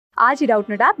आज ही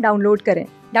Doubtnut app download करें।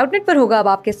 डाउटनट पर होगा अब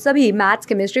आपके सभी मैथ्स,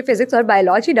 केमिस्ट्री, फिजिक्स और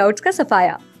बायोलॉजी डाउट्स का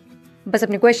सफाया। बस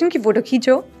अपने क्वेश्चन की फोटो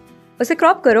खींचो, उसे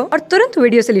क्रॉप करो और तुरंत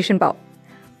वीडियो सोल्यूशन पाओ।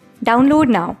 Download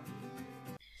now.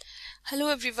 Hello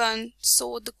everyone. So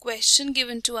the question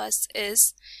given to us is,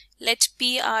 let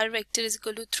PR vector is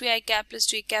equal to 3i cap plus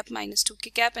j cap minus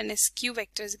 2k cap and SQ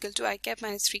vector is equal to I cap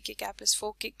minus 3k cap plus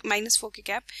 4k minus 4k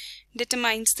cap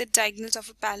determines the diagonals of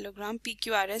a parallelogram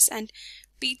PQRS and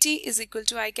PT is equal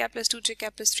to I cap plus 2j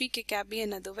cap plus 3k cap be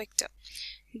another vector.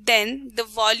 Then the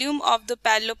volume of the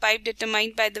parallelepiped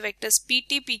determined by the vectors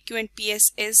PT, PQ and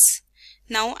PS is,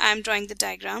 now I am drawing the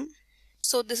diagram.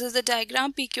 So this is the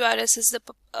diagram. PQRS is the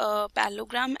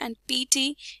parallelogram and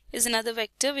PT is another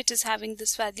vector which is having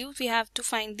this value. We have to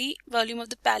find the volume of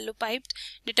the parallelepiped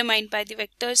determined by the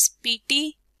vectors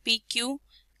PT, PQ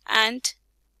and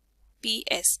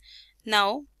PS.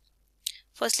 Now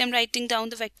firstly I'm writing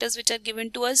down the vectors which are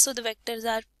given to us. So the vectors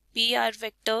are PR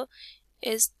vector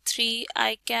is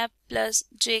 3i cap plus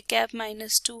j cap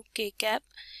minus 2k cap.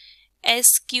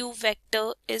 SQ vector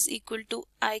is equal to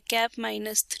I cap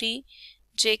minus 3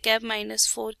 j cap minus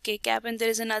 4k cap, and there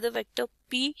is another vector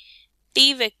PT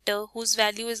vector whose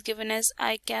value is given as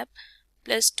I cap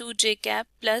plus 2 j cap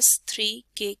plus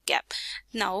 3k cap.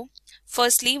 Now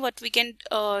firstly what we can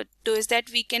do is that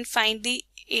we can find the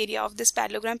area of this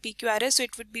parallelogram PQRS. So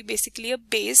it would be basically a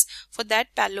base for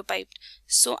that parallelepiped.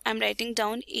 So I'm writing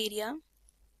down area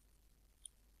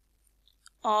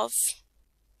of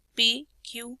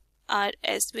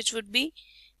PQRS, which would be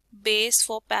base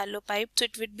for parallelepiped. So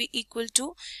it would be equal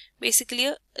to, basically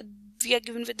we are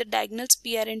given with the diagonals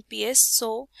PR and PS,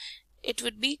 so it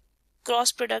would be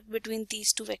cross product between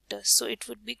these two vectors. So it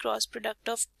would be cross product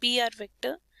of PR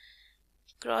vector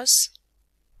cross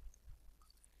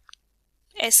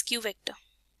SQ vector.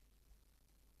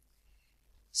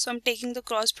 So I'm taking the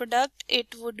cross product.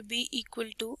 It would be equal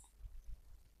to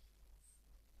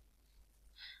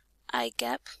I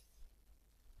cap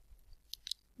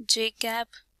j cap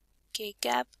k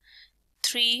cap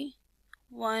 3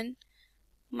 1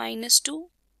 minus 2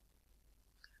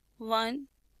 1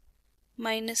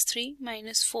 minus 3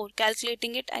 minus 4.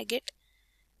 Calculating it, I get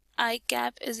I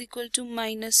cap is equal to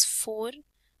minus 4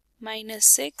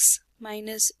 minus 6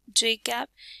 minus j cap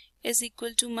is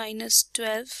equal to minus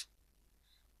 12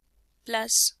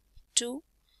 plus 2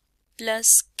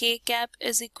 plus k cap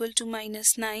is equal to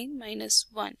minus 9 minus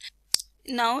 1.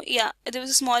 Now there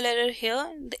was a small error here.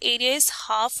 The area is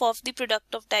half of the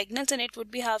product of diagonals and it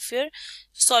would be half here.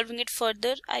 Solving it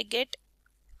further, I get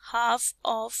half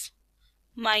of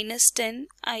minus 10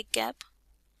 I cap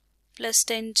plus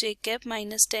 10 j cap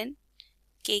minus 10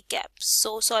 k cap.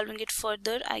 So solving it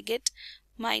further, I get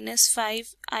minus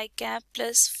 5 I cap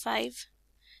plus 5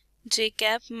 j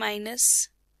cap minus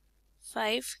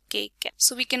 5 k cap.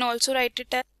 So we can also write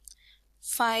it as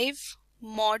 5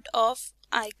 mod of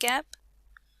I cap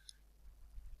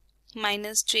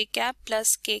minus j cap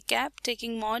plus k cap.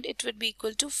 Taking mod, it would be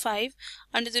equal to 5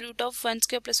 under the root of 1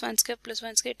 square plus 1 square plus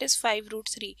 1 square. It is 5 root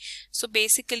 3. So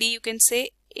basically you can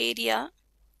say area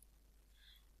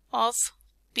of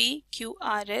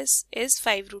PQRS is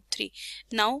 5 root 3.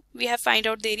 Now we have find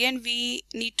out the area and we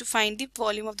need to find the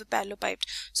volume of the parallelepiped.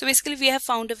 So basically we have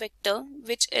found a vector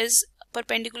which is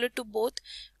perpendicular to both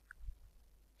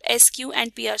SQ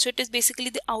and PR. So it is basically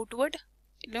the outward,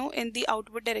 in the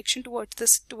outward direction towards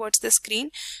the screen.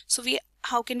 So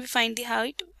how can we find the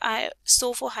height?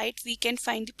 So for height we can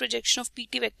find the projection of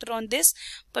PT vector on this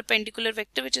perpendicular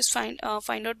vector, which is find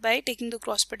out by taking the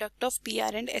cross product of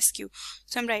PR and SQ.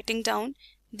 So I'm writing down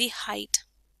the height.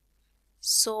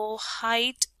 So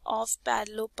height of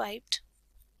parallelepiped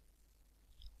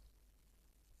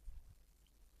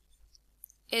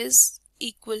is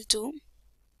equal to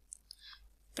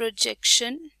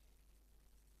projection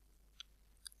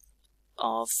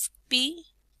of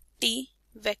PT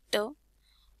vector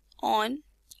on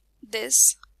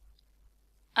this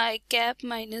I cap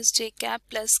minus j cap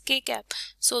plus k cap.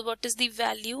 So what is the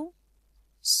value?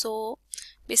 So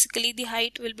basically the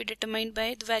height will be determined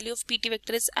by the value of PT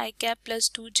vector is I cap plus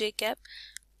 2 j cap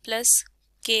plus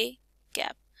k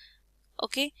cap.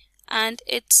 Okay, and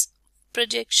its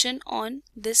projection on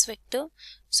this vector,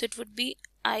 so it would be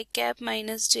I cap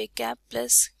minus j cap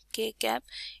plus k cap.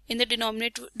 In the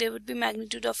denominator there would be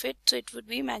magnitude of it, so it would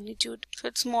be magnitude. So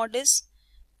its mod is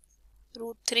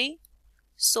root 3.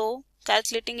 So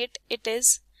calculating it, it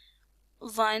is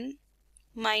 1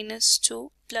 minus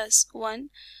 2 plus 1.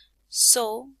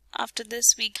 So after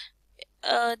this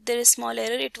there is small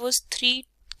error. It was 3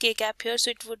 k cap here,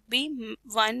 so it would be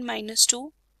 1 minus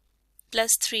 2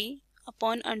 plus 3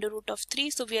 upon under root of 3.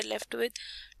 So we are left with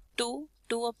 2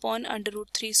 2 upon under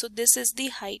root 3. So this is the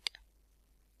height.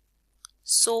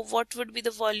 So what would be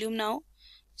the volume now?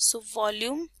 So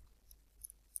volume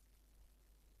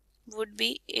would be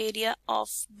area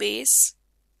of base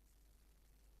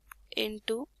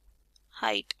into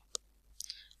height.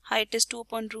 Height is 2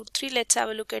 upon root 3. Let's have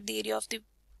a look at the area of the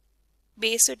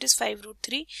base. So it is 5 root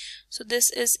 3. So this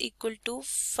is equal to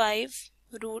 5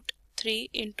 root 3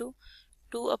 into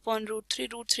 2 upon root 3.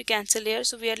 Root 3 cancel here.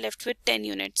 So we are left with 10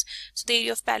 units. So the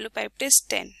area of parallelepiped is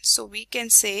 10. So we can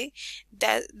say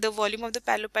that the volume of the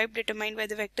parallelepiped determined by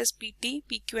the vectors PT,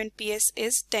 PQ and PS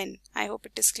is 10. I hope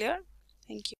it is clear.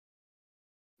 Thank you.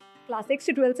 Class 6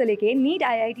 से 12 से लेके NEET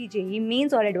IIT JEE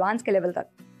mains और advance के level तक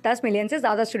 10 million से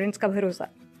ज़्यादा students का भरोसा।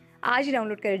 आज ही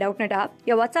डाउनलोड करें डाउटनेट ऐप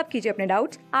या व्हाट्सएप कीजिए अपने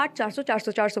डाउट्स 8400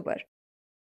 400 400 पर।